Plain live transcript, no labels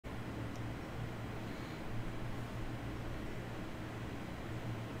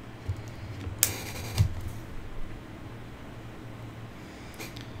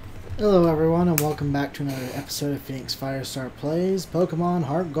Hello everyone and welcome back to another episode of Phoenix Firestar Plays Pokemon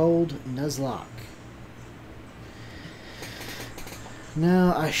Heart Gold Nuzlocke.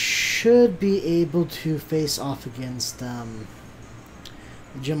 Now I should be able to face off against the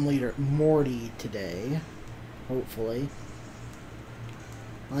gym leader Morty today, hopefully.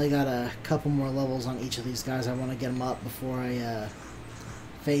 I got a couple more levels on each of these guys. I want to get them up before I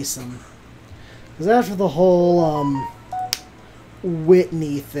face them. Because after the whole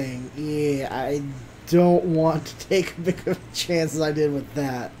Whitney thing, yeah, I don't want to take as big of a chance as I did with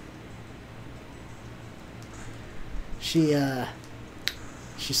that. She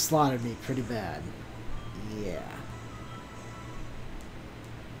slaughtered me pretty bad. Yeah.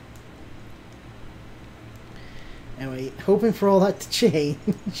 Anyway, hoping for all that to change.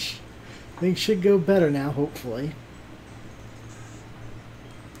 Things should go better now, hopefully.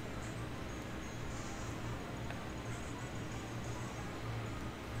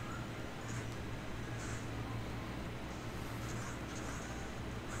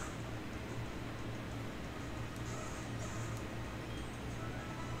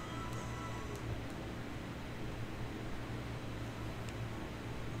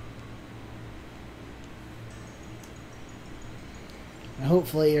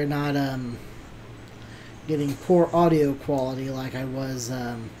 Hopefully you're not getting poor audio quality like I was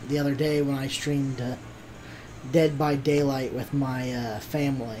the other day when I streamed Dead by Daylight with my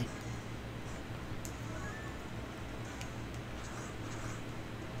family.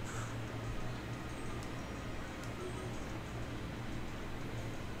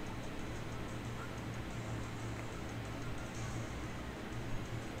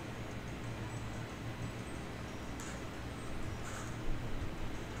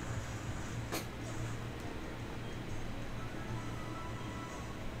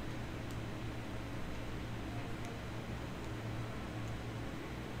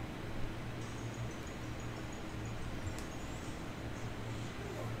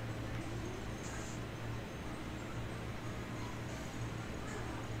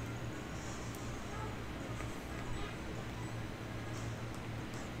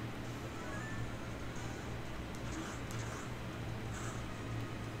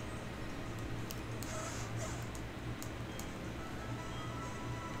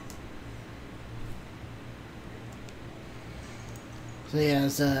 So yeah,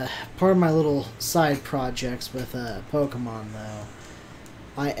 as part of my little side projects with Pokemon, though,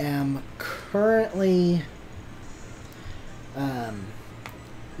 I am currently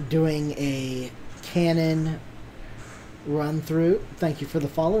doing a canon run-through. Thank you for the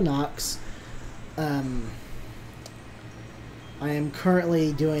follow, Nox. I am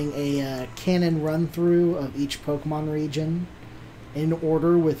currently doing a canon run-through of each Pokemon region in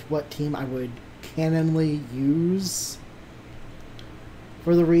order with what team I would canonly use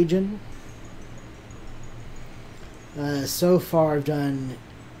for the region. So far I've done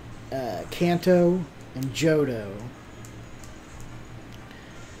Kanto and Johto.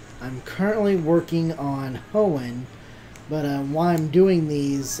 I'm currently working on Hoenn, but while I'm doing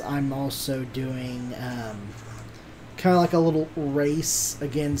these, I'm also doing kind of like a little race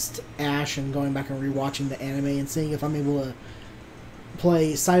against Ash and going back and rewatching the anime and seeing if I'm able to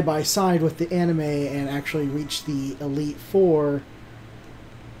play side by side with the anime and actually reach the Elite Four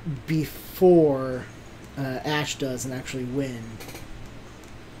before Ash does and actually win.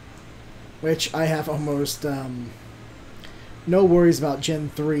 Which I have almost no worries about Gen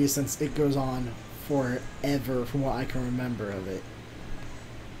 3 since it goes on forever from what I can remember of it.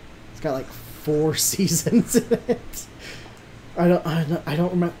 It's got like 4 seasons in it. I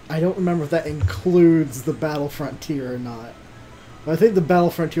don't remember if that includes the Battle Frontier or not. But I think the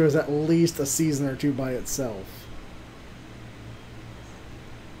Battle Frontier is at least a season or 2 by itself.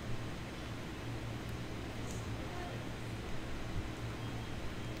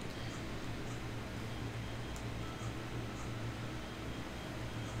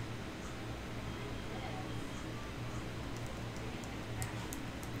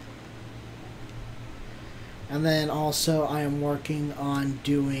 And then also I am working on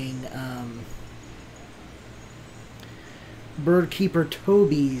doing Birdkeeper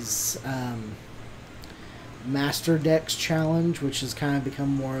Toby's Master Dex Challenge, which has kind of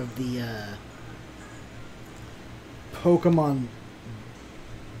become more of the Pokemon...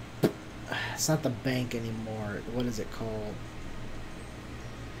 It's not the bank anymore. What is it called?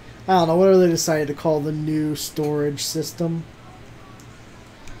 I don't know. Whatever they decided to call the new storage system.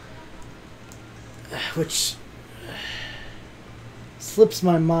 Which slips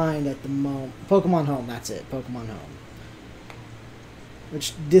my mind at the moment. Pokemon Home, that's it. Pokemon Home.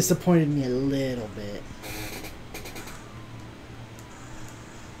 Which disappointed me a little bit.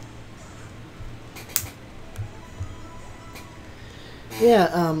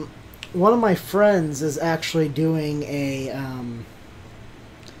 Yeah, one of my friends is actually doing a,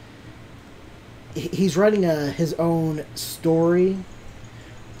 he's writing his own story,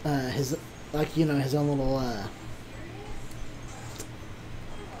 his, like, you know, his own little,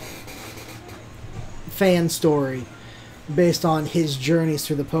 fan story based on his journeys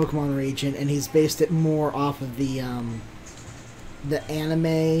through the Pokemon region, and he's based it more off of the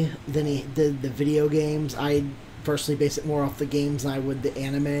anime than he did the video games. I personally base it more off the games than I would the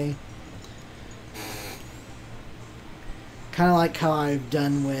anime. Kind of like how I've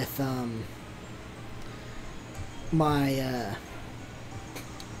done with my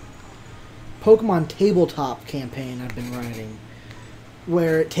Pokemon tabletop campaign I've been writing,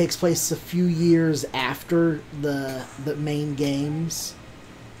 where it takes place a few years after the main games.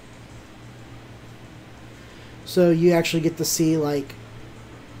 So you actually get to see, like,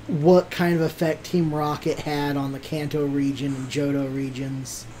 what kind of effect Team Rocket had on the Kanto region and Johto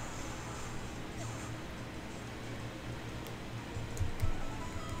regions.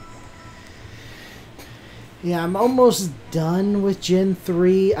 Yeah, I'm almost done with Gen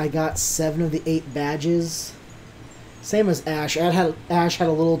 3. I got 7 of the 8 badges. Same as Ash. Ash had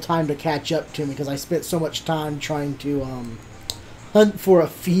a little time to catch up to me because I spent so much time trying to hunt for a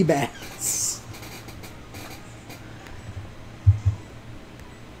Feebas.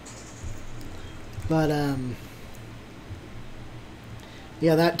 But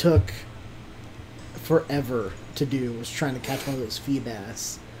yeah, that took forever to do, was trying to catch one of those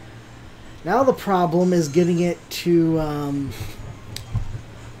Feebas. Now the problem is getting it to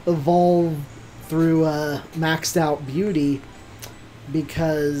evolve through maxed out beauty,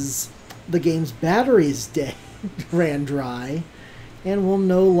 because the game's battery's dead, ran dry, and will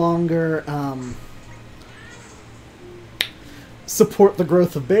no longer support the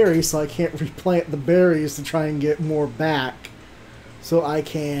growth of berries, so I can't replant the berries to try and get more back, so I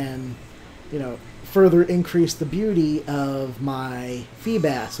can, you know, further increase the beauty of my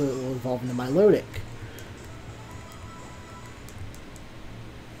Feebas, so it will evolve into my Lodic.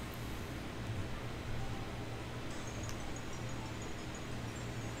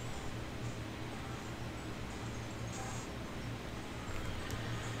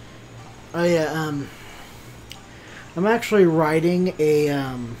 Oh yeah, I'm actually writing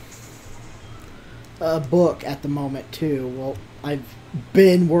a book at the moment too. Well, I've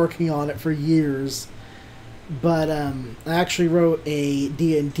been working on it for years, but I actually wrote a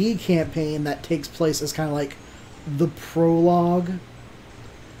D&D campaign that takes place as kind of like the prologue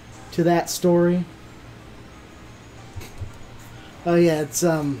to that story. Oh yeah, it's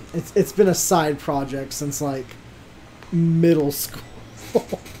been a side project since like middle school.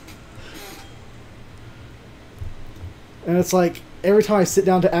 And it's like, every time I sit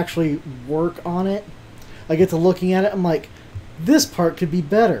down to actually work on it, I get to looking at it, I'm like, this part could be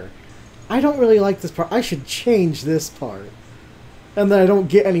better. I don't really like this part. I should change this part. And then I don't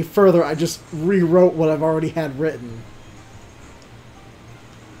get any further. I just rewrote what I've already had written.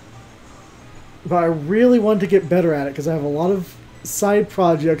 But I really want to get better at it, because I have a lot of side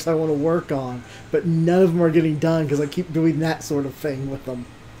projects I want to work on, but none of them are getting done because I keep doing that sort of thing with them.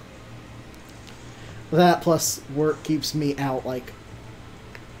 That plus work keeps me out like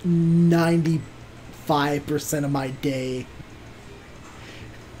 95% of my day.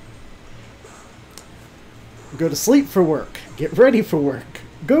 Go to sleep for work, get ready for work,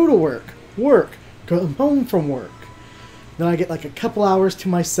 go to work, work, go home from work. Then I get like a couple hours to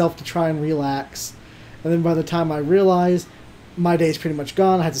myself to try and relax. And then by the time I realize my day's pretty much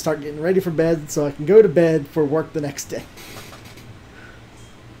gone, I have to start getting ready for bed so I can go to bed for work the next day.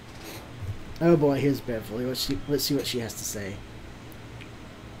 Oh boy, here's Beverly. Let's see what she has to say.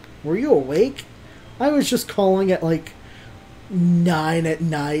 Were you awake? I was just calling at like 9 at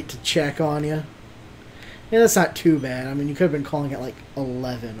night to check on you. Yeah, that's not too bad. I mean, you could have been calling at like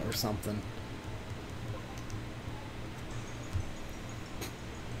 11 or something.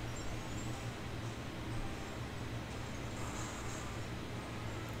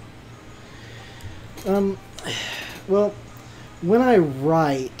 Well, when I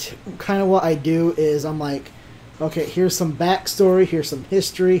write, kind of what I do is I'm like, okay, here's some backstory, here's some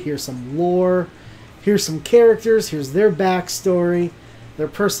history, here's some lore, here's some characters, here's their backstory, their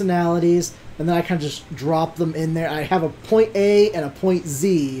personalities, and then I kind of just drop them in there. I have a point A and a point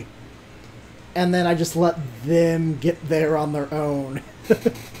Z, and then I just let them get there on their own.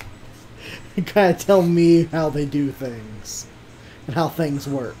 And kind of tell me how they do things, and how things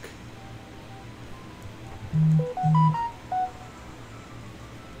work.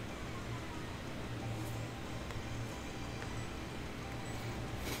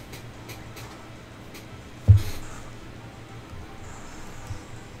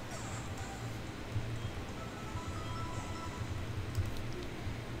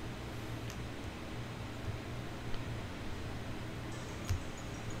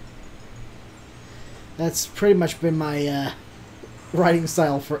 That's pretty much been my writing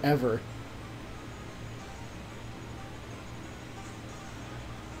style forever.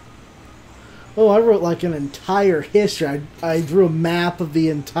 Oh, I wrote like an entire history. I drew a map of the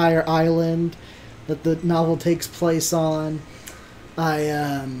entire island that the novel takes place on.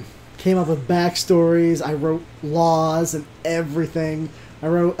 I came up with backstories. I wrote laws and everything. I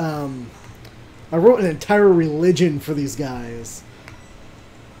wrote an entire religion for these guys.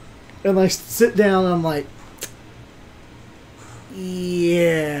 And I sit down and I'm like,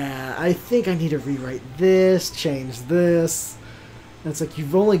 yeah, I think I need to rewrite this, change this. And it's like,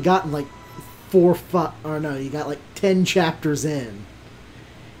 you've only gotten like you got like 10 chapters in.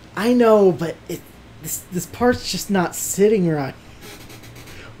 I know, but this part's just not sitting right.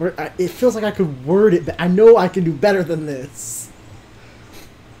 Or it feels like I could word it, but I know I can do better than this.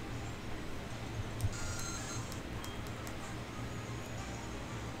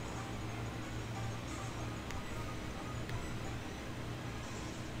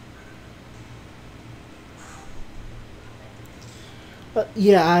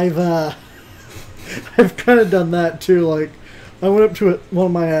 Yeah, I've kind of done that too. Like, I went up to one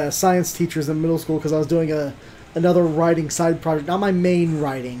of my science teachers in middle school because I was doing another writing side project, not my main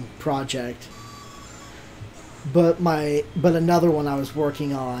writing project, but another one I was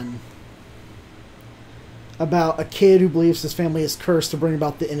working on about a kid who believes his family is cursed to bring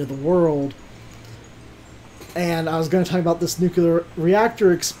about the end of the world. And I was going to talk about this nuclear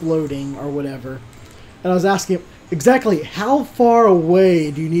reactor exploding or whatever, and I was asking him, exactly how far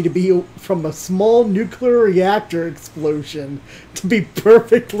away do you need to be from a small nuclear reactor explosion to be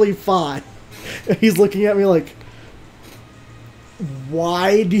perfectly fine? And he's looking at me like,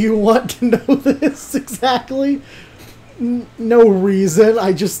 why do you want to know this exactly? No reason.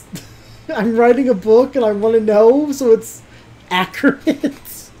 I'm writing a book and I want to know so it's accurate.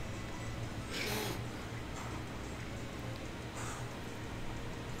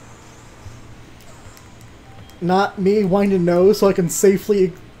 Not me wanting to know so I can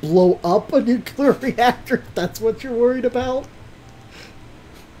safely blow up a nuclear reactor, if that's what you're worried about.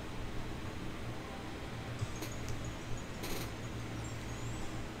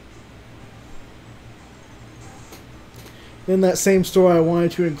 In that same story, I wanted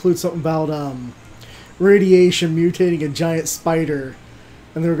to include something about radiation mutating a giant spider,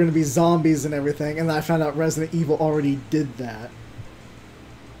 and there were going to be zombies and everything, and I found out Resident Evil already did that.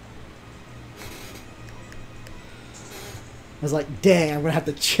 I was like, dang, I'm going to have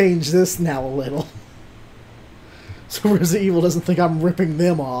to change this now a little. So Resident Evil doesn't think I'm ripping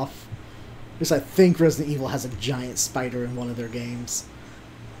them off. At least I think Resident Evil has a giant spider in one of their games.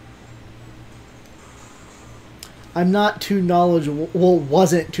 I'm not too knowledgeable, well,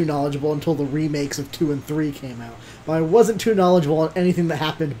 wasn't too knowledgeable until the remakes of 2 and 3 came out. But I wasn't too knowledgeable on anything that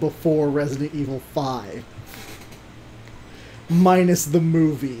happened before Resident Evil 5. Minus the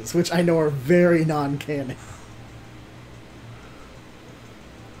movies, which I know are very non-canon.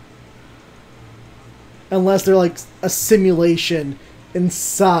 Unless they're like a simulation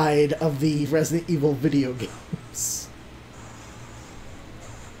inside of the Resident Evil video games.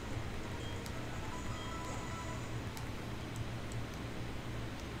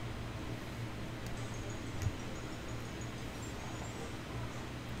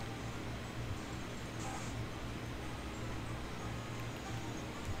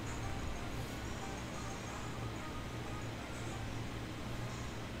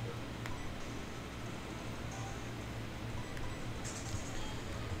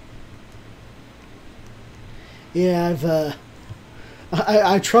 Yeah,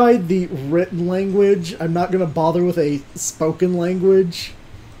 I tried the written language. I'm not going to bother with a spoken language.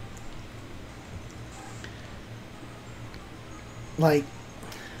 Like,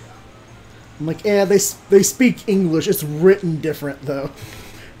 I'm like, yeah, they speak English. It's written different, though.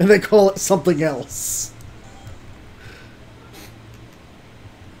 And they call it something else.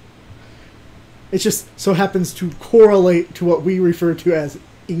 It just so happens to correlate to what we refer to as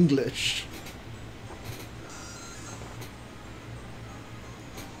English.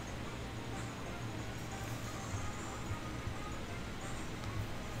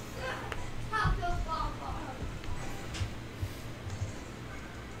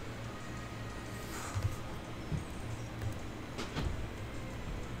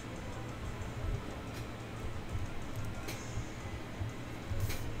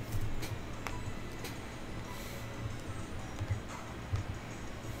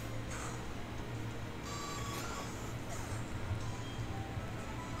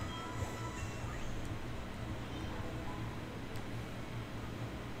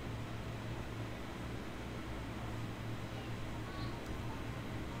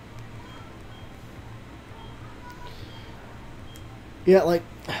 Yeah, like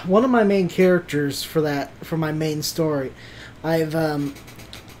one of my main characters for my main story, I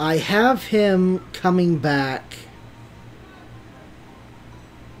have him coming back.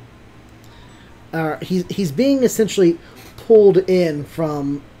 He's being essentially pulled in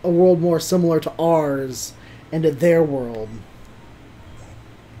from a world more similar to ours into their world.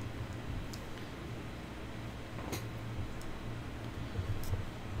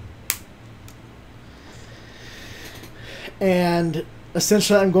 And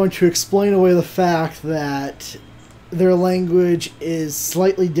essentially I'm going to explain away the fact that their language is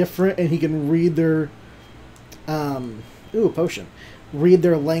slightly different and he can read their potion. Read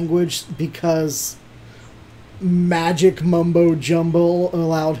their language because magic mumbo jumbo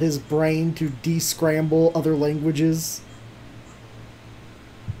allowed his brain to descramble other languages.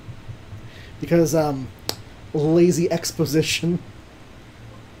 Because lazy exposition.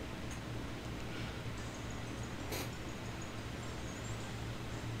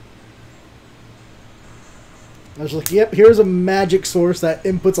 I was like, yep, here's a magic source that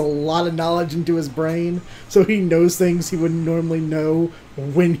inputs a lot of knowledge into his brain, so he knows things he wouldn't normally know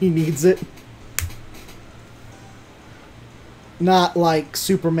when he needs it. Not like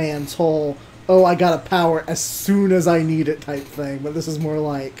Superman's whole, oh, I got a power as soon as I need it type thing, but this is more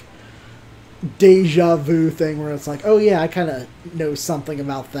like deja vu thing where it's like, oh yeah, I kind of know something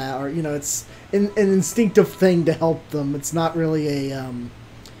about that, or, you know, it's an instinctive thing to help them. It's not really a,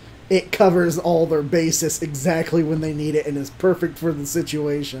 it covers all their bases exactly when they need it and is perfect for the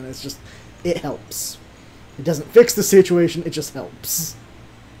situation. It's just, it helps. It doesn't fix the situation, it just helps.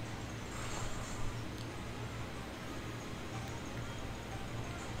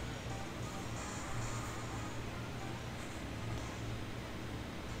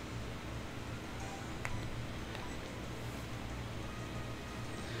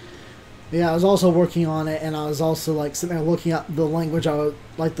 Yeah, I was also working on it, and I was also like sitting there looking at the language I was,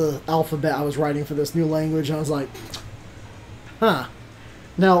 like the alphabet I was writing for this new language, and I was like, huh.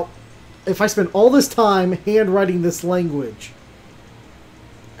 Now, if I spend all this time handwriting this language,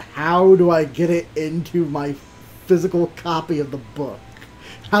 how do I get it into my physical copy of the book?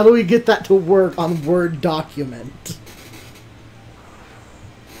 How do we get that to work on Word document?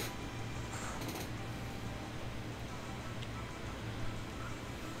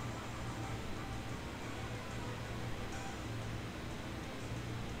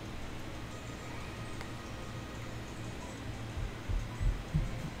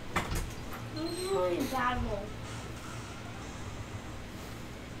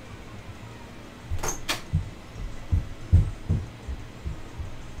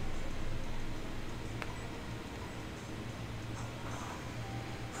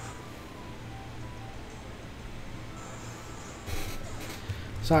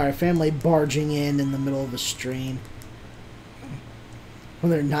 Sorry, family barging in the middle of a stream.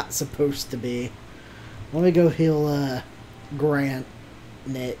 When they're not supposed to be. Let me go heal Grant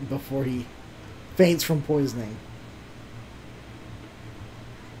before he faints from poisoning.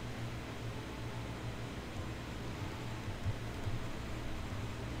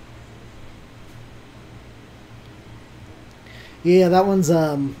 Yeah, that one's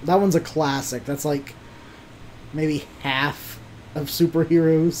a classic. That's like maybe half of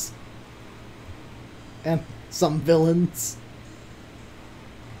superheroes and some villains.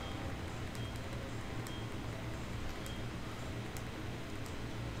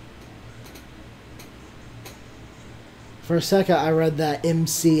 For a second, I read that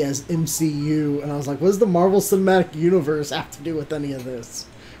MC as MCU, and I was like, what does the Marvel Cinematic Universe have to do with any of this?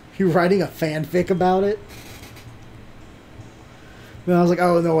 Are you writing a fanfic about it? Then I was like,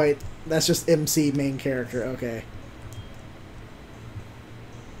 oh, no, wait. That's just MC main character. Okay.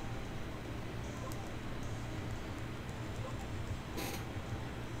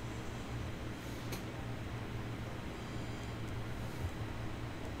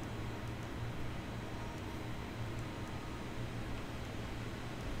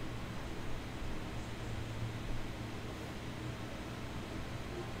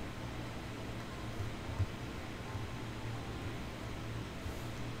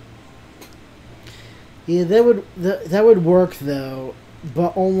 Yeah, that would work though,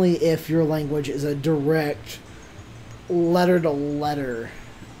 but only if your language is a direct letter to letter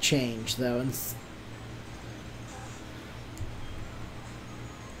change though. And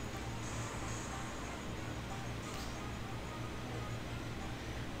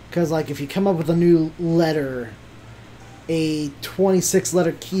because like if you come up with a new letter, a 26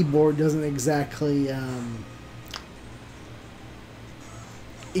 letter keyboard doesn't exactly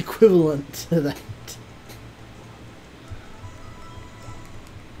equivalent to that.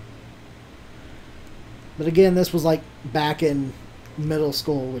 But again, this was like back in middle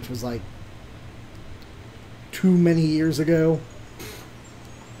school, which was like too many years ago.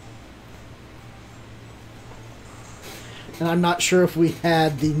 And I'm not sure if we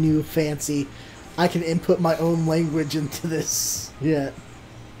had the new fancy, I can input my own language into this yet.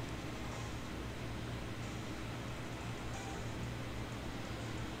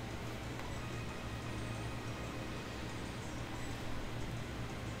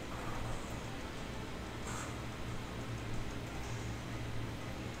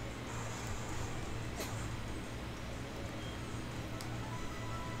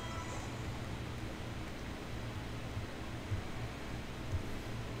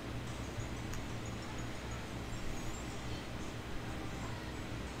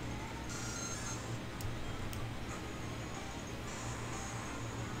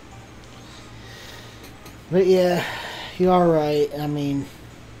 But yeah, you are right. I mean,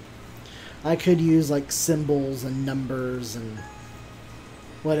 I could use like symbols and numbers and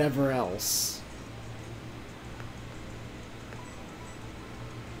whatever else.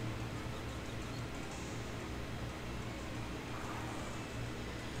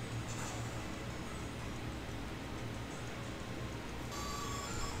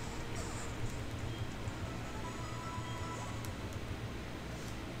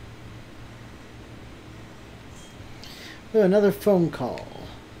 Oh, another phone call.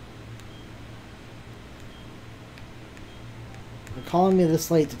 You're calling me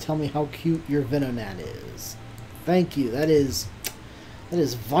this late to tell me how cute your Venonat is. Thank you. That is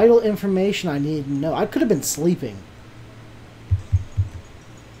vital information I need to know. I could have been sleeping.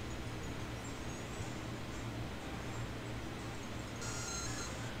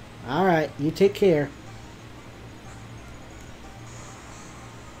 Alright, you take care.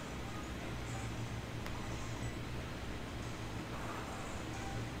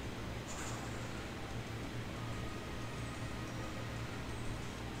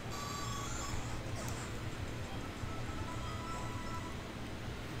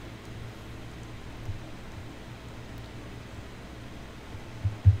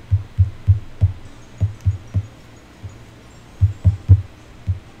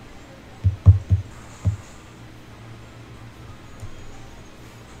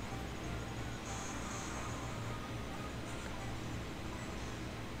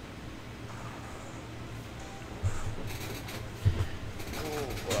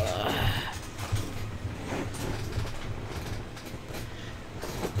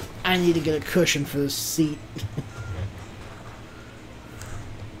 I need to get a cushion for this seat.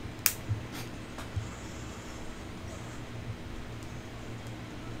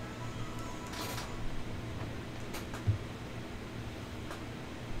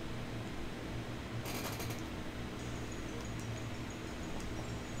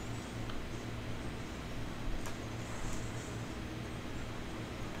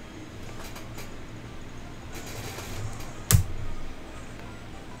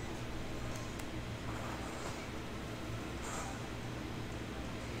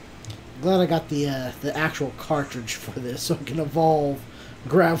 Glad I got the actual cartridge for this, so I can evolve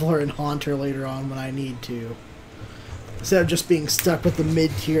Graveler and Haunter later on when I need to, instead of just being stuck with the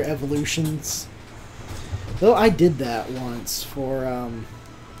mid-tier evolutions. Though I did that once for a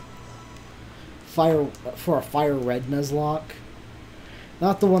Fire Red Nuzlocke,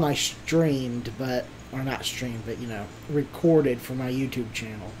 not the one I streamed, but or not streamed, but you know, recorded for my YouTube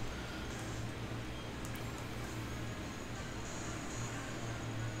channel.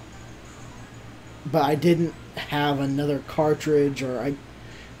 But I didn't have another cartridge, or I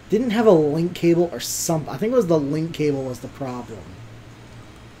didn't have a link cable or something. I think it was the link cable was the problem.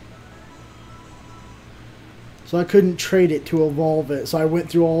 So I couldn't trade it to evolve it. So I went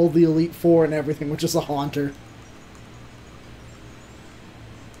through all the Elite Four and everything, which is a Haunter.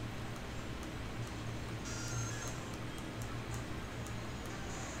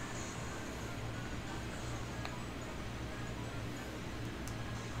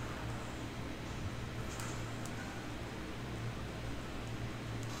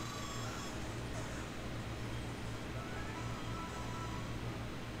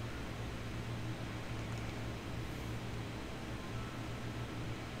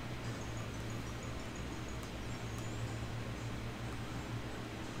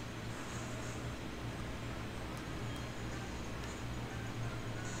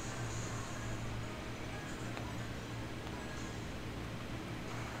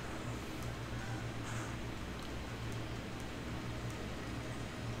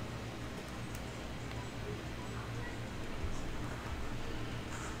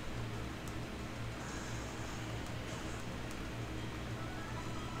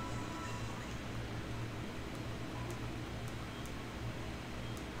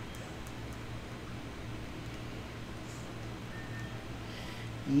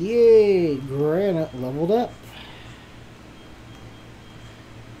 Yay! Granite leveled up.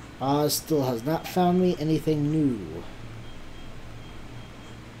 Oz still has not found me anything new.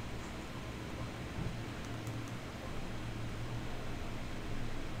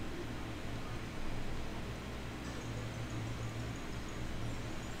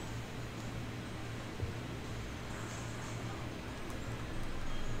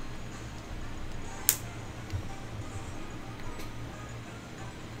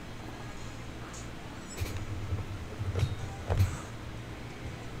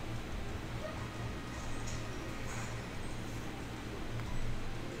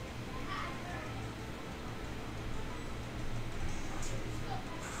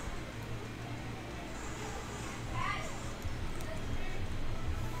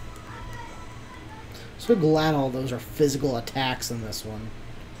 So glad all those are physical attacks in this one.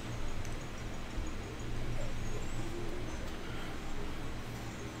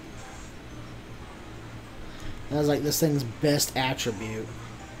 That was like this thing's best attribute.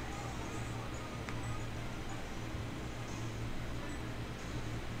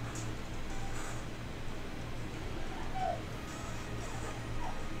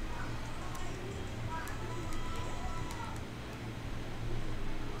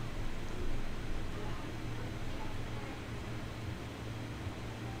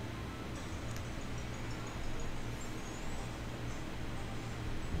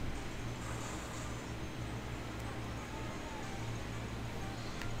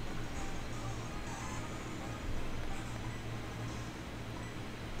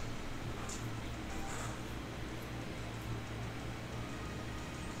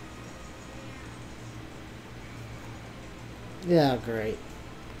 Yeah, great.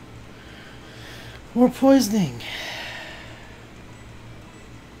 More poisoning.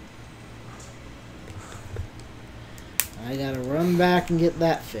 I gotta run back and get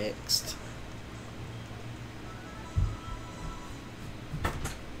that fixed. Dad,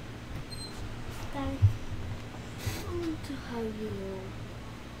 I want to hug you.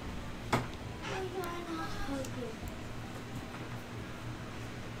 I want to hug you.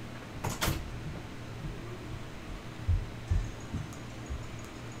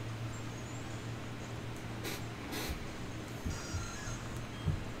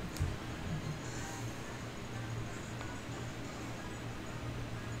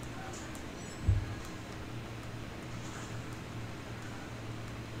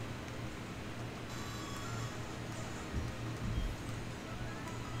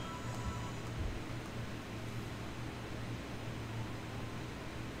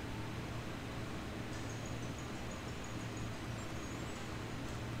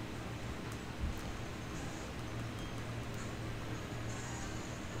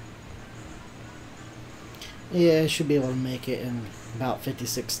 Yeah, I should be able to make it in about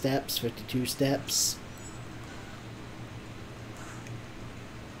 56 steps, 52 steps.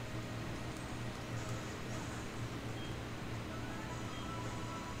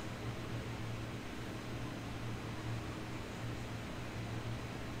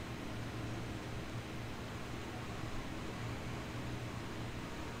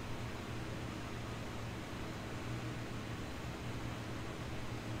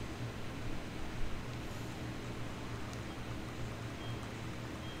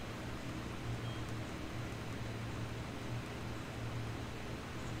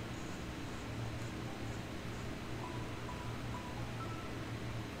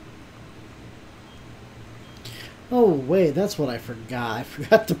 Oh, wait, that's what I forgot. I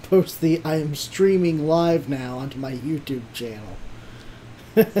forgot to post the I am streaming live now onto my YouTube channel.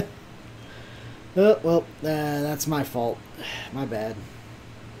 Oh, well, that's my fault. My bad.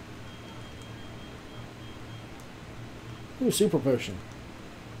 Ooh, super potion.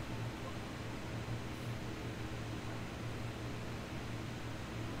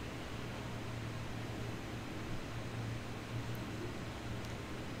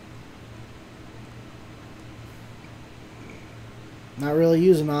 Not really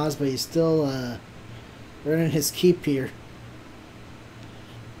using Oz, but he's still earning his keep here.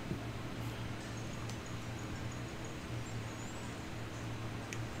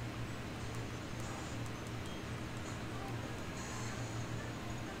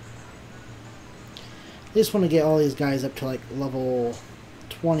 I just want to get all these guys up to like level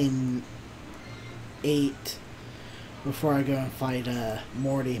 28 before I go and fight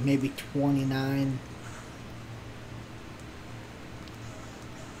Morty. Maybe 29.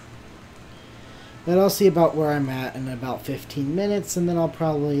 But I'll see about where I'm at in about 15 minutes, and then I'll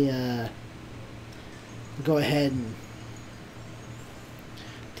probably go ahead and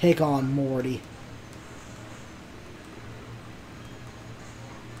take on Morty.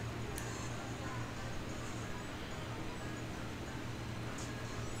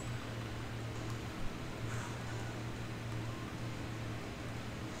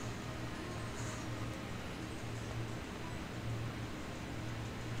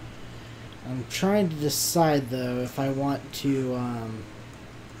 I'm trying to decide though if I want to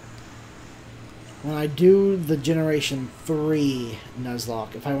when I do the Generation 3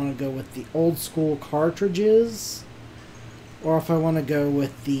 Nuzlocke, if I want to go with the old school cartridges or if I want to go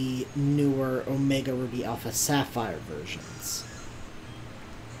with the newer Omega Ruby Alpha Sapphire versions.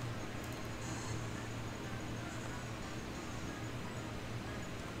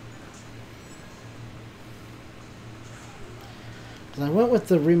 I went with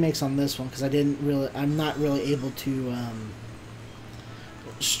the remakes on this one because I'm not really able to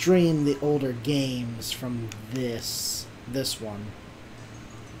stream the older games from this one.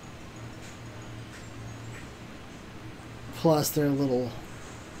 Plus, they're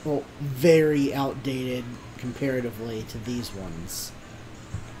well, very outdated comparatively to these ones.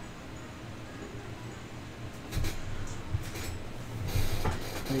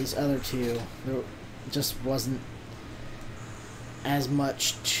 These other two, there just wasn't as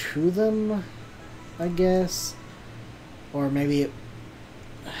much to them, I guess. Or maybe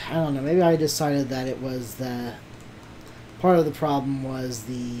I don't know, maybe I decided that it was the part of the problem was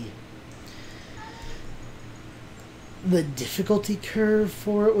the difficulty curve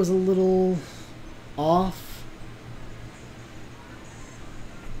for it was a little off.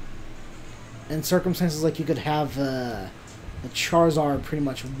 In circumstances like you could have a Charizard pretty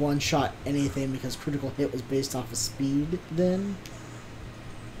much one-shot anything because critical hit was based off of speed then.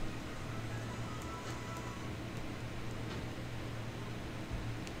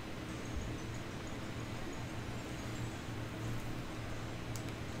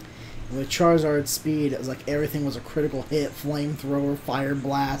 With Charizard's speed, it was like everything was a critical hit, flamethrower, fire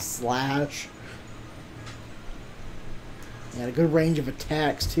blast, slash. He had a good range of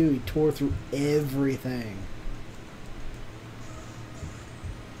attacks too, he tore through everything.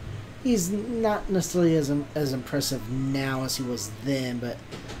 He's not necessarily as impressive now as he was then, but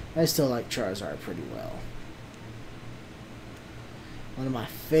I still like Charizard pretty well. One of my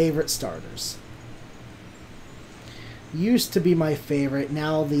favorite starters. Used to be my favorite,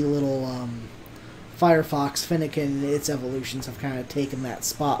 now the little Firefox, Fennekin, and its evolutions have kind of taken that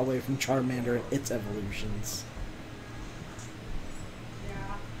spot away from Charmander and its evolutions.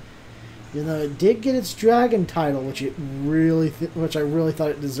 Even though it did get its dragon title, which I really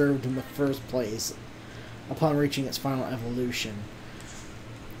thought it deserved in the first place, upon reaching its final evolution.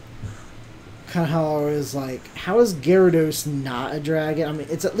 Kind of how I was like, how is Gyarados not a dragon? I mean,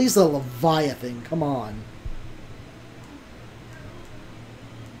 it's at least a Leviathan, come on.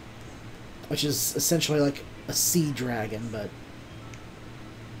 Which is essentially like a sea dragon, but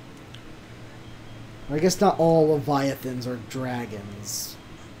I guess not all Leviathans are dragons.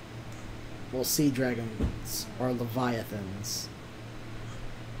 Well, sea dragons are Leviathans,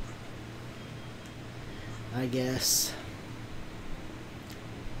 I guess.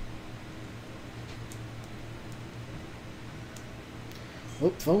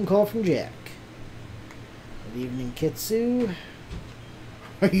 Oh, phone call from Jack. Good evening, Kitsu.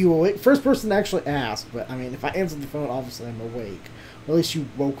 Are you awake? First person to actually ask, but I mean, if I answered the phone, obviously I'm awake. Or at least you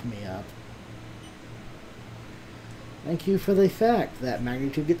woke me up. Thank you for the fact that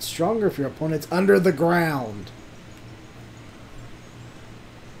magnitude gets stronger if your opponent's under the ground.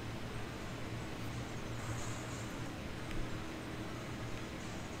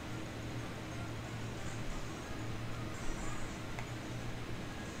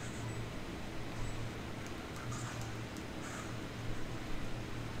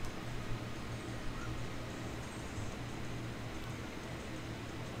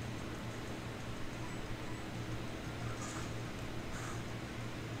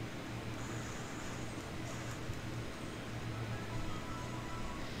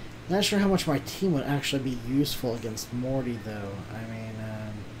 Not sure how much my team would actually be useful against Morty, though. I mean,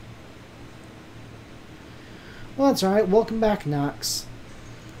 well, that's alright. Welcome back, Nox.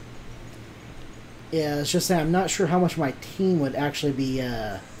 Yeah, it's just that I'm not sure how much my team would actually be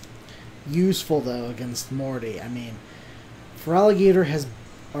useful, though, against Morty. I mean, Feraligatr has...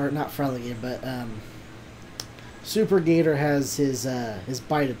 Or, not Feraligatr, but, Super Gator has his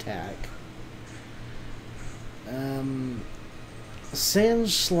bite attack.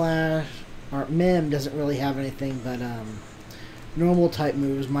 Sandslash or Mem doesn't really have anything but normal type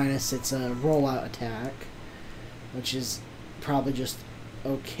moves minus its rollout attack, which is probably just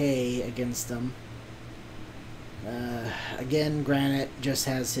okay against them. Again, Granite just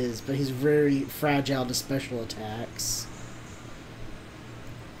has his, but he's very fragile to special attacks.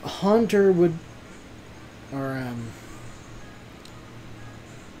 Hunter would, or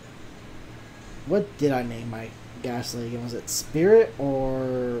what did I name my Ghastly again? Was it Spirit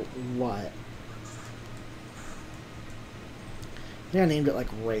or what? I think I named it like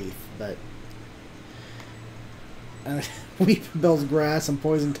Wraith, but Weep builds grass and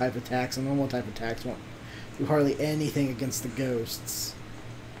poison type attacks, and normal type attacks won't do hardly anything against the ghosts.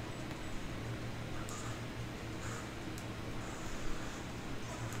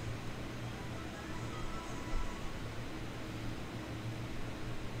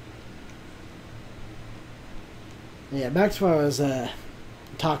 Yeah, back to what I was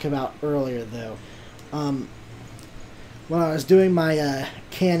talking about earlier, though. When I was doing my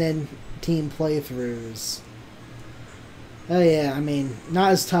canon team playthroughs, oh yeah, I mean,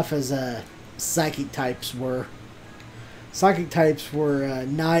 not as tough as psychic types were. Psychic types were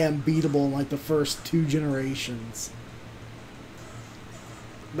nigh unbeatable in like the first 2 generations.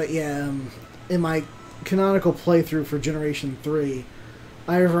 But yeah, in my canonical playthrough for Generation 3,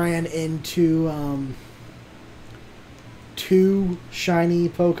 I ran into 2 shiny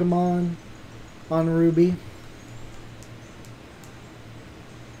Pokemon on Ruby.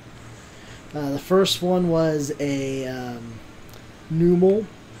 The first one was a Numel,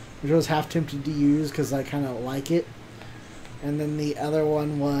 which I was half tempted to use because I kind of like it. And then the other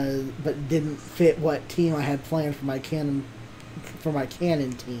one was, but didn't fit what team I had planned for my canon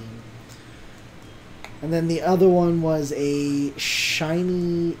team. And then the other one was a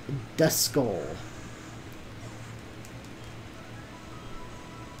shiny Duskull.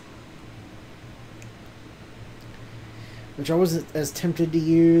 Which I wasn't as tempted to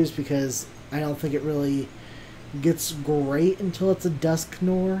use because I don't think it really gets great until it's a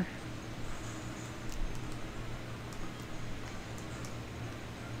Dusknoir.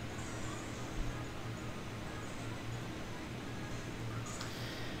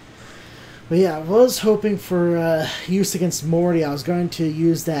 But yeah, I was hoping for use against Morty. I was going to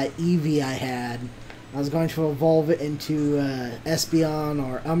use that Eevee I had. I was going to evolve it into Espeon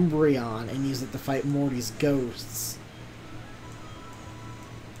or Umbreon and use it to fight Morty's ghosts.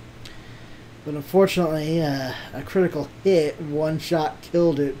 But unfortunately, a critical hit one-shot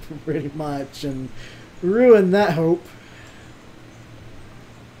killed it pretty much and ruined that hope.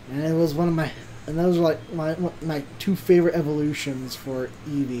 And it was one of my, and those were like my 2 favorite evolutions for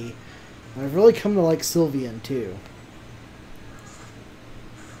Eevee. And I've really come to like Sylveon too.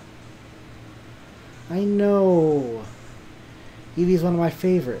 I know. Eevee's one of my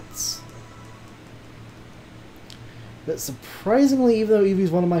favorites. But surprisingly, even though Eevee's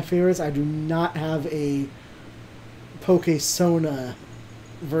one of my favorites, I do not have a Poke-Sona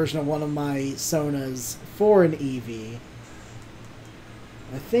version of one of my Sonas for an Eevee.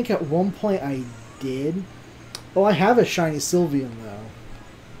 I think at one point I did. Oh, I have a shiny Sylveon, though.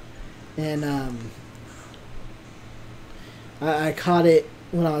 And, I caught it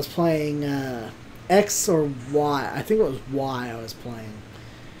when I was playing, X or Y. I think it was Y I was playing.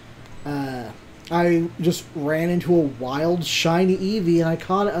 I just ran into a wild shiny Eevee and I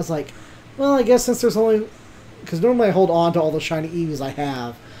caught it. I was like, well, I guess since there's only... Because normally I hold on to all the shiny Eevees I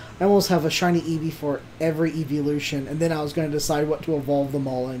have. I almost have a shiny Eevee for every evolution. And then I was going to decide what to evolve them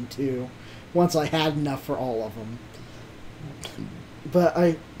all into. Once I had enough for all of them. But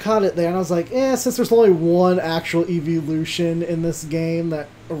I caught it there and I was like, since there's only one actual evolution in this game that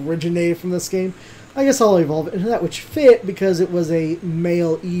originated from this game, I guess I'll evolve it into that, which fit because it was a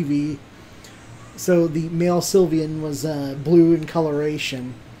male Eevee. So the male Sylveon was blue in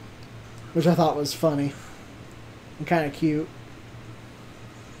coloration, which I thought was funny and kind of cute.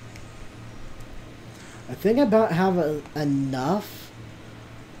 I think I about have enough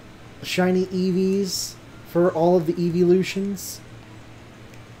shiny Eevees for all of the evolutions.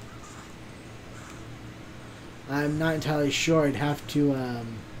 I'm not entirely sure. I'd have to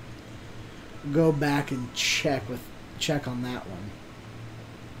go back and check on that one.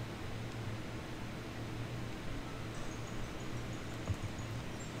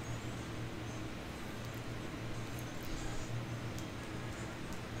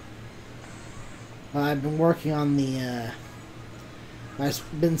 I've been working on the, I've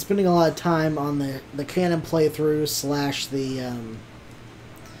been spending a lot of time on the canon playthrough / the,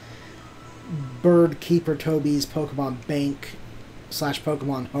 Bird Keeper Toby's Pokemon Bank /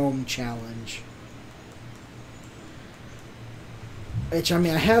 Pokemon Home challenge. Which, I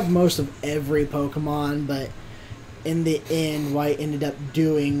mean, I have most of every Pokemon, but in the end, what I ended up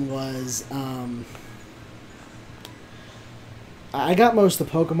doing was, I got most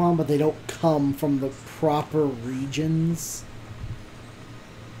of the Pokemon, but they don't come from the proper regions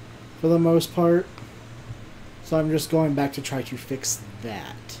for the most part. So I'm just going back to try to fix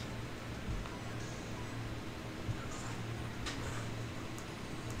that.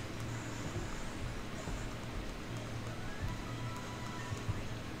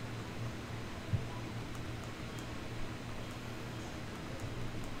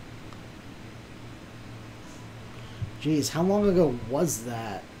 Jeez, how long ago was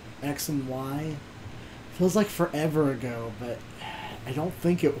that? X and Y? Feels like forever ago, but I don't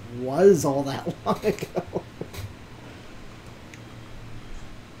think it was all that long ago.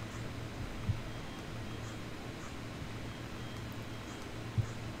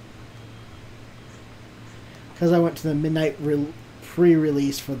 Because I went to the midnight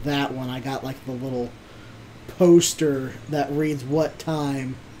pre-release for that one, I got like the little poster that reads what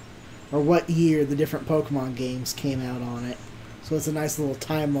time or what year the different Pokemon games came out on it. So it's a nice little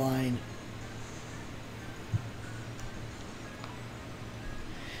timeline.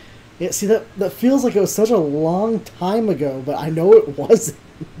 Yeah, see, that feels like it was such a long time ago, but I know it wasn't.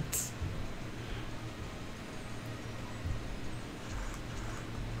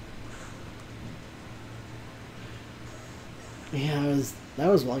 Yeah, that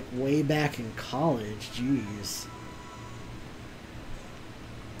was like way back in college. Jeez.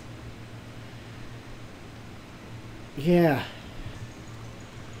 Yeah.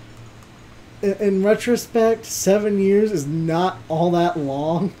 In retrospect, 7 years is not all that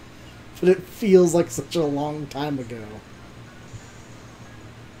long, but it feels like such a long time ago.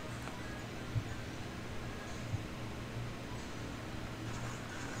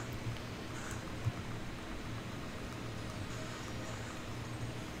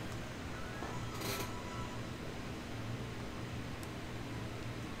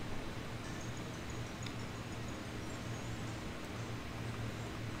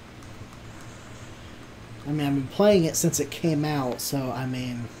 I mean, I've been playing it since it came out, so, I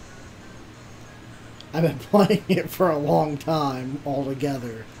mean, I've been playing it for a long time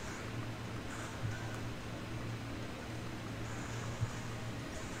altogether.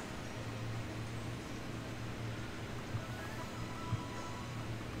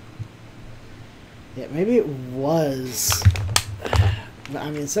 Yeah, maybe it was. I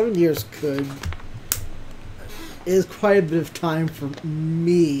mean, 7 years is quite a bit of time for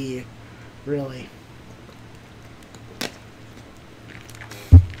me, really.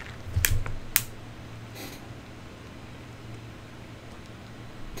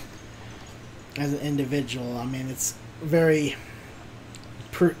 As an individual, I mean, it's very...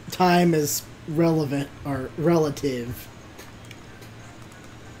 time is relevant, or relative.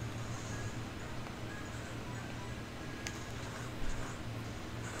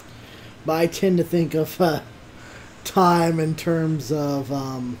 But I tend to think of time in terms of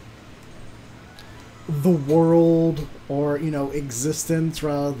the world or, existence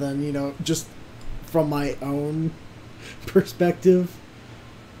rather than, just from my own perspective.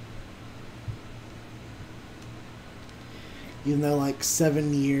 Even though, like,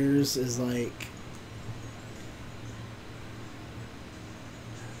 7 years is, like...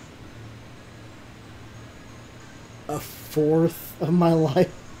 a fourth of my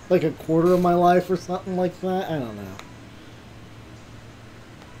life. Like a quarter of my life or something like that. I don't know.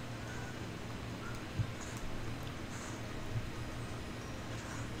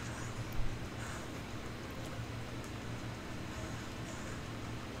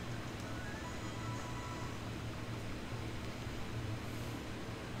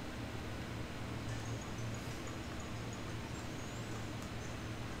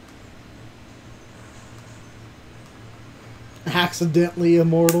 Accidentally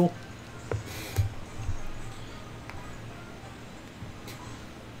immortal.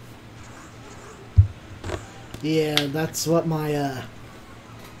 Yeah, that's what my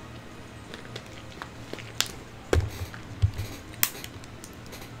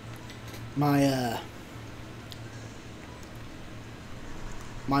my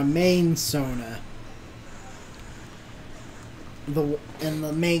main Sona, the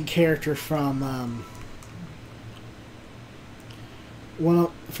main character from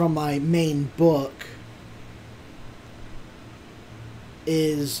from my main book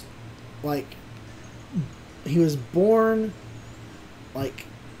is like he was born like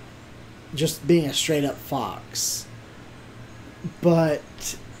just being a straight up fox, but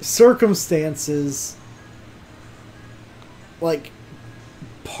circumstances like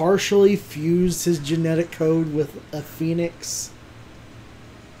partially fused his genetic code with a phoenix.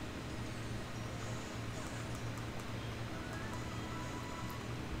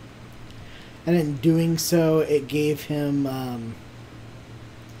 And in doing so, it gave him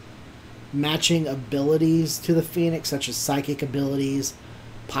matching abilities to the Phoenix, such as psychic abilities,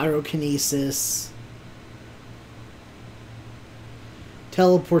 pyrokinesis,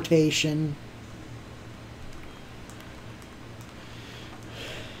 teleportation,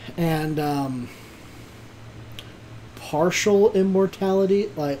 and partial immortality.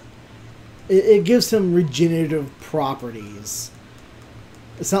 Like, it gives him regenerative properties.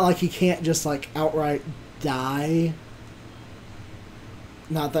 It's not like he can't just, like, outright die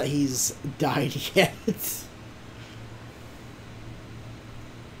Not that he's died yet.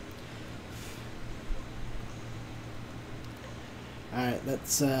 Alright,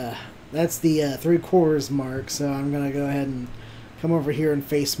 that's the 3/4 mark, so I'm gonna go ahead and come over here and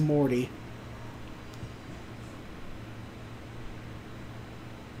face Morty.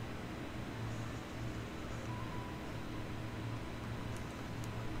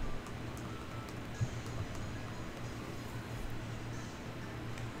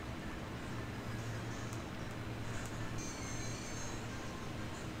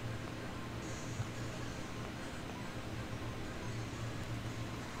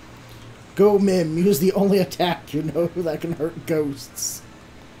 Go Mim, use the only attack you know that can hurt ghosts.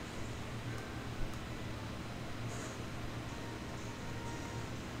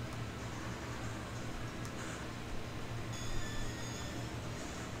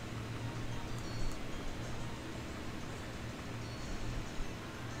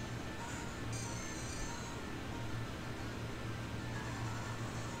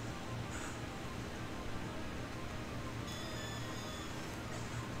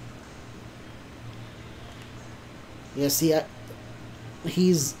 Yeah, see,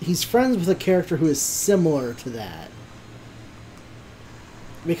 he's friends with a character who is similar to that.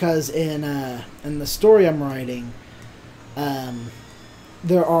 Because in the story I'm writing,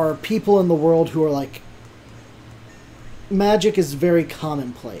 there are people in the world who are like, magic is very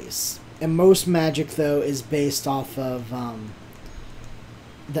commonplace, and most magic though is based off of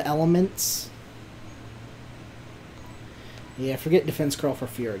the elements. Yeah, forget defense curl for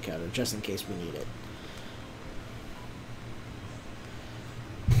Fury Cutter, just in case we need it.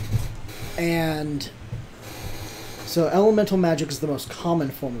 And so elemental magic is the most common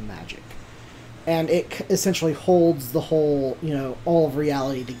form of magic. And it essentially holds the whole, you know, all of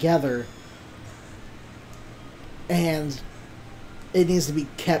reality together. And it needs to be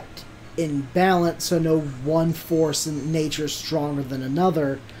kept in balance so no one force in nature is stronger than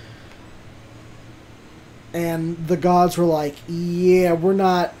another. And the gods were like, yeah, we're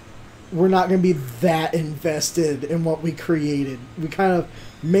not going to be that invested in what we created. We kind of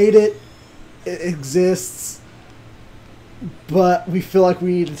made it. It exists, but we feel like we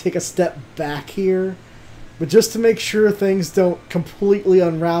need to take a step back here. But just to make sure things don't completely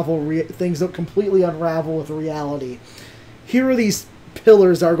unravel, with reality, here are these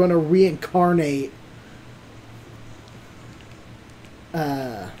pillars that are going to reincarnate.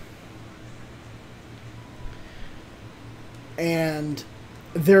 And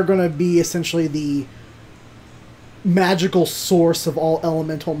they're going to be essentially the magical source of all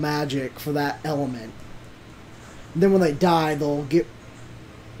elemental magic for that element. And then when they die, they'll get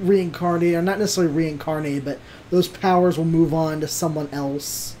reincarnated, or not necessarily reincarnated, but those powers will move on to someone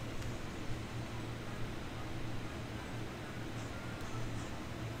else.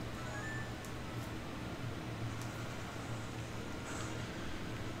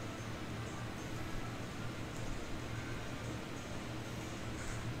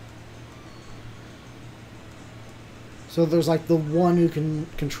 So there's like the one who can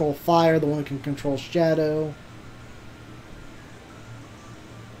control fire, the one who can control shadow.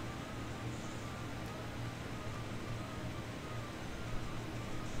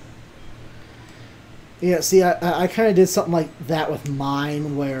 Yeah, see, I kind of did something like that with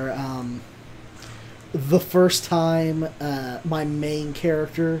mine, where the first time my main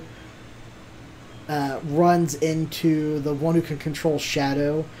character runs into the one who can control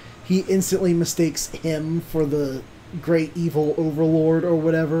shadow, he instantly mistakes him for the great evil overlord or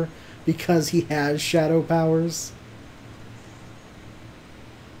whatever, because he has shadow powers.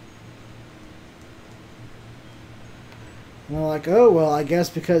 And they're like, oh, well, I guess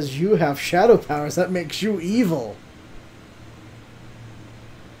because you have shadow powers, that makes you evil.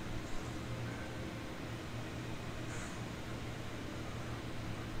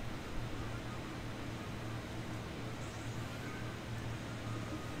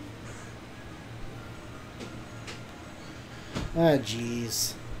 Ah,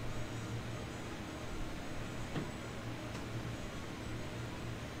 jeez.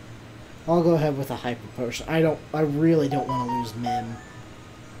 I'll go ahead with a hyper potion. I really don't want to lose Mim.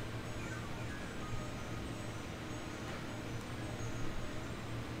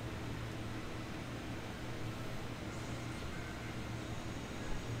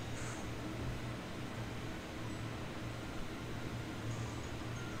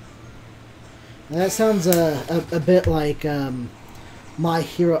 That sounds a bit like My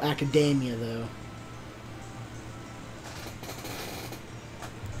Hero Academia, though.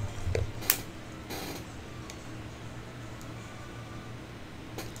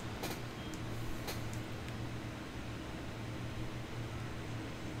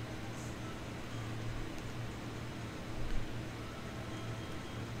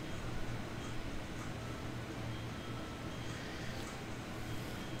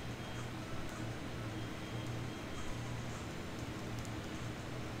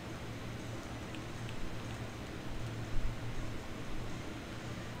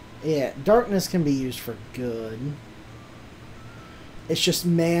 Yeah, darkness can be used for good. It's just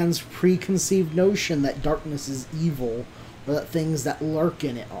man's preconceived notion that darkness is evil, or that things that lurk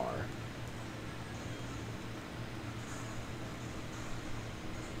in it are.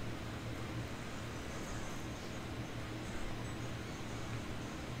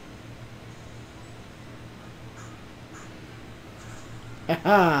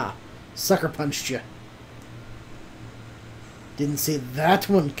 Haha! Sucker punched you. Didn't see that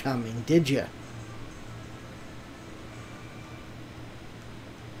one coming, did you?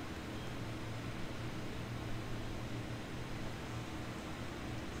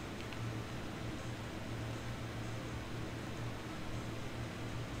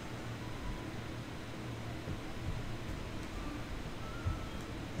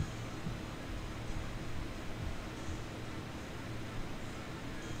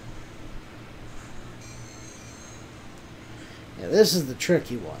 Yeah, this is the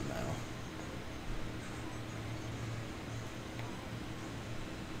tricky one, though.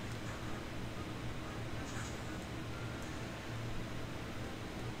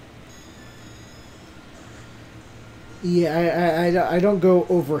 Yeah, I don't go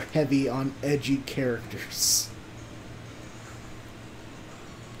over heavy on edgy characters.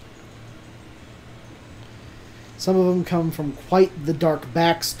 Some of them come from quite the dark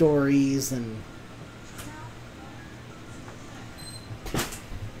backstories and...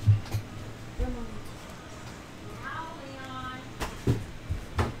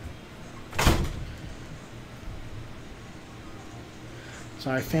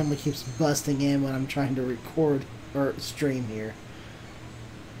 Sorry, family keeps busting in when I'm trying to record or stream here.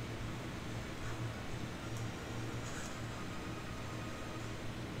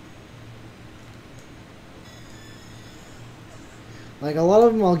 Like, a lot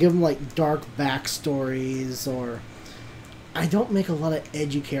of them, I'll give them, like, dark backstories, or... I don't make a lot of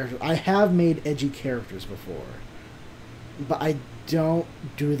edgy characters. I have made edgy characters before, but I don't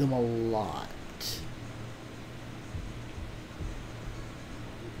do them a lot.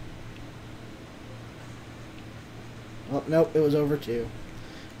 Oh, nope, it was over 2.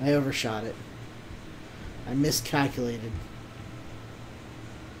 I overshot it. I miscalculated.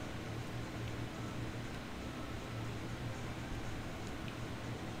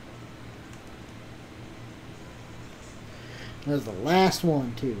 That was the last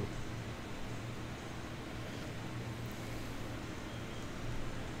one, too.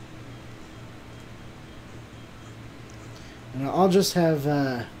 And I'll just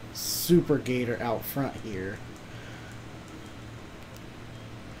have Super Gator out front here.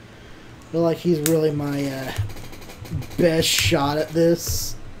 I feel like he's really my best shot at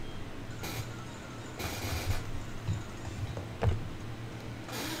this.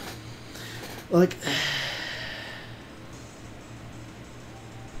 Like...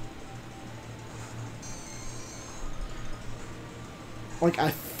 Like,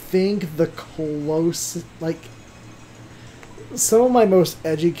 I think the closest... Like... Some of my most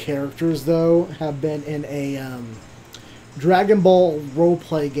edgy characters, though, have been in a, Dragon Ball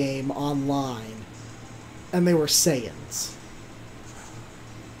roleplay game online, and they were Saiyans.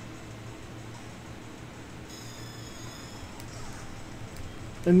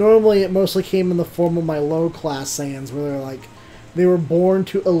 And normally it mostly came in the form of my low-class Saiyans, where they're like, they were born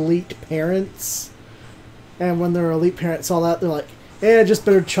to elite parents, and when their elite parents saw that, they're like, I just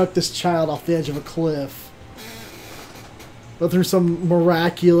better chuck this child off the edge of a cliff. But through some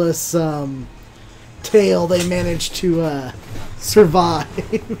miraculous, tale, they managed to survive.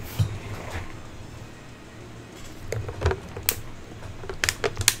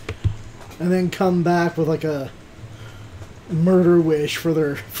 And then come back with like a murder wish for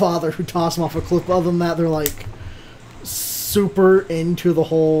their father who tossed them off a cliff. Other than that, they're like super into the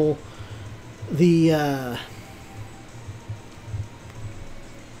whole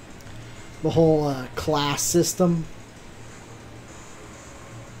class system.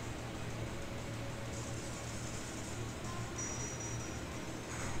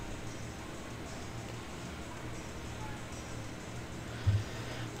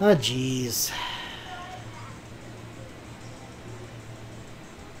 Ah, jeez.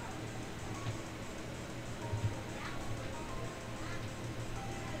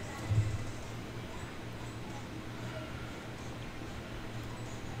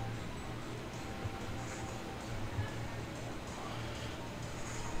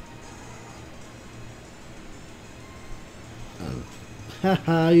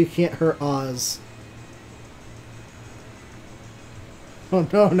 Haha, you can't hurt Oz.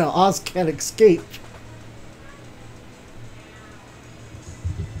 Oh no, Oz can't escape.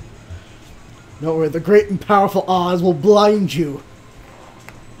 Don't worry, the great and powerful Oz will blind you.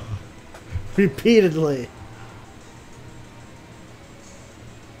 Repeatedly.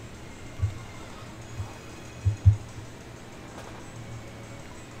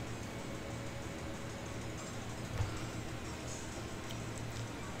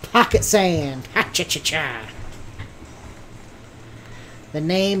 Pocket sand. Ha-cha-cha-cha. The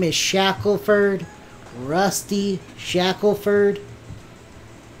name is Shackleford. Rusty Shackleford.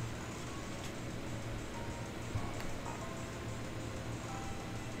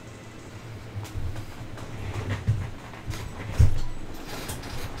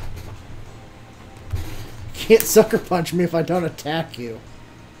 Can't sucker punch me if I don't attack you.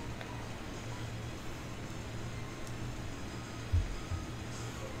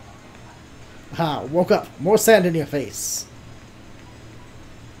 Ha, woke up. More sand in your face.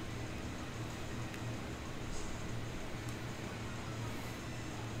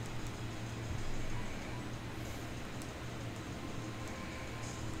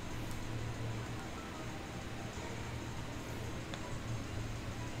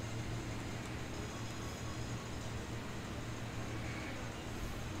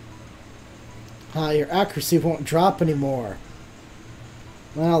 Your accuracy won't drop anymore.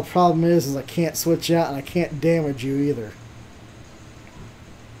 Well, the problem is I can't switch out and I can't damage you either.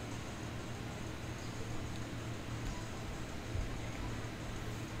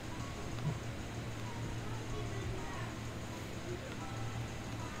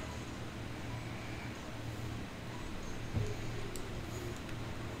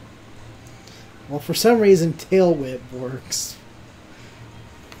 Well, for some reason, Tail Whip works.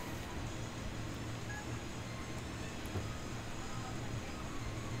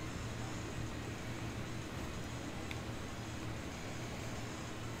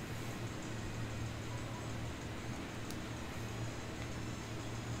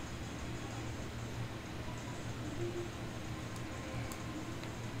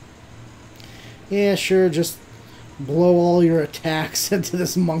 Yeah, sure, just blow all your attacks into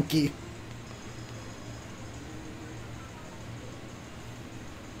this monkey.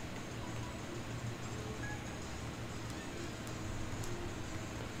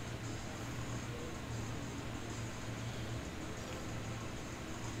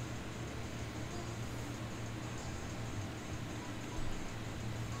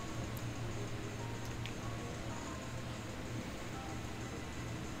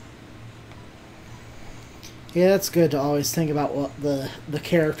 Yeah, it's good to always think about what the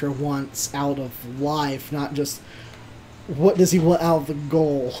character wants out of life, not just what does he want out of the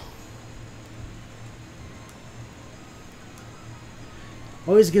goal.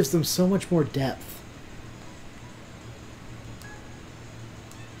 Always gives them so much more depth.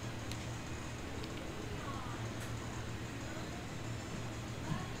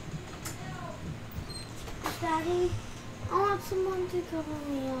 Daddy, I want someone to cover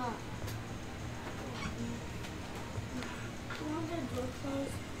me up. You want the door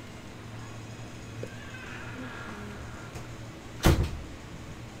closed?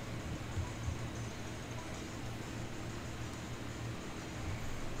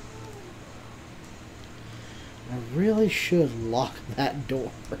 I really should lock that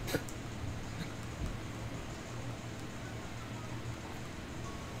door.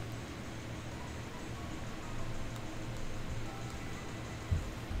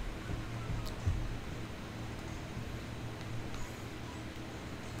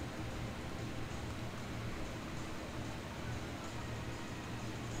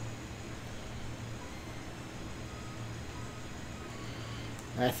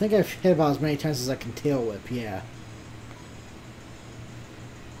 I think I've hit about as many times as I can tail whip, yeah.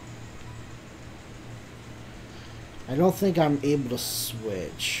 I don't think I'm able to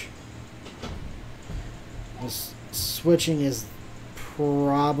switch. Switching is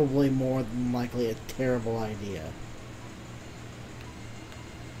probably more than likely a terrible idea.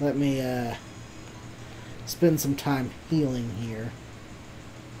 Let me spend some time healing here.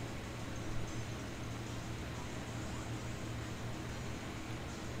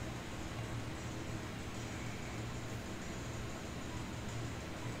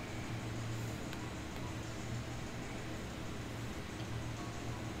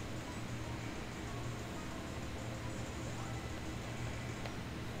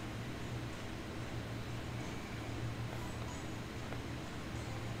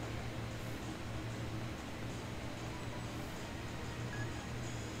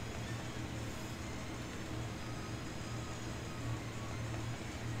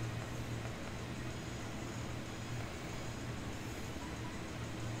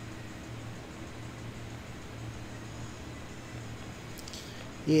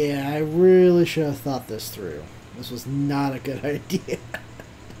 Yeah, I really should have thought this through. This was not a good idea.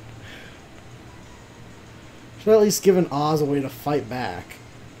 Should at least given Oz a way to fight back.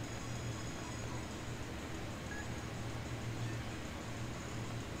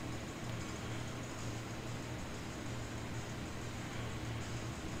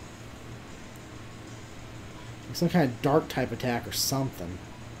 Some kind of dark type attack or something.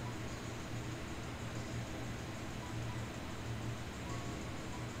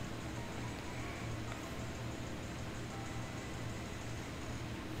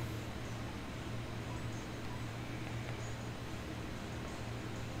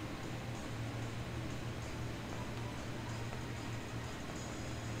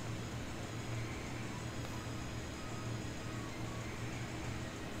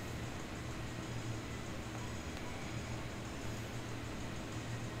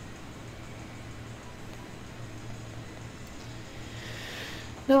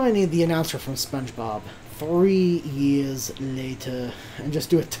 Now I need the announcer from SpongeBob. 3 years later. And just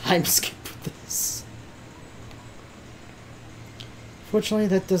do a time skip with this. Fortunately,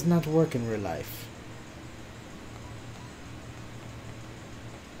 that does not work in real life.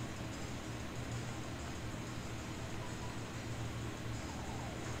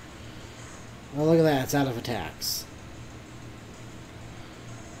 Oh, look at that. It's out of attacks.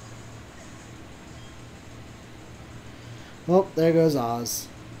 Well, there goes Oz.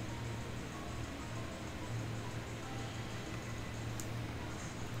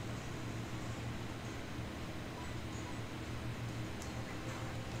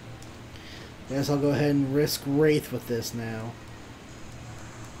 Guess I'll go ahead and risk Wraith with this now.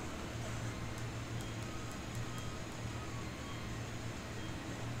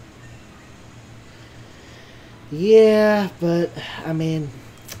 Yeah, but, I mean,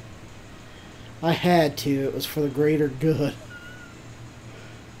 I had to. It was for the greater good.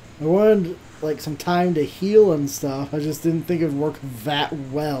 I wanted, like, some time to heal and stuff. I just didn't think it would work that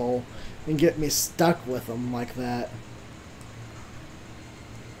well and get me stuck with them like that.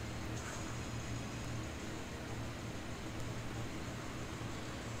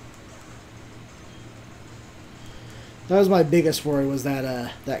 That was my biggest worry, was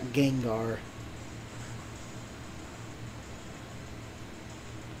that Gengar.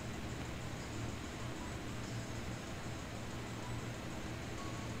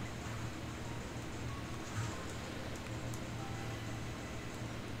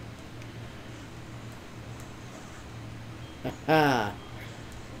 Haha.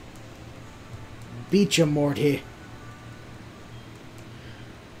 Beat ya, Morty.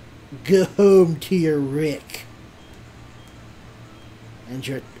 Go home to your Rick. And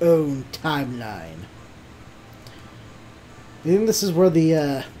your own timeline. You think this is where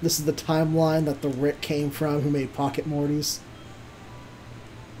the, this is the timeline that the Rick came from who made Pocket Mortys?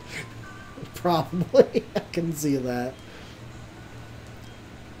 Probably. I can see that.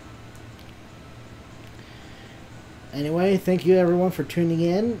 Anyway, thank you everyone for tuning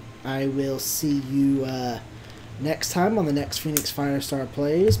in. I will see you next time on the next Phoenix Firestar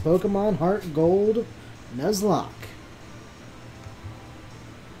Plays Pokemon Heart Gold Nuzlocke.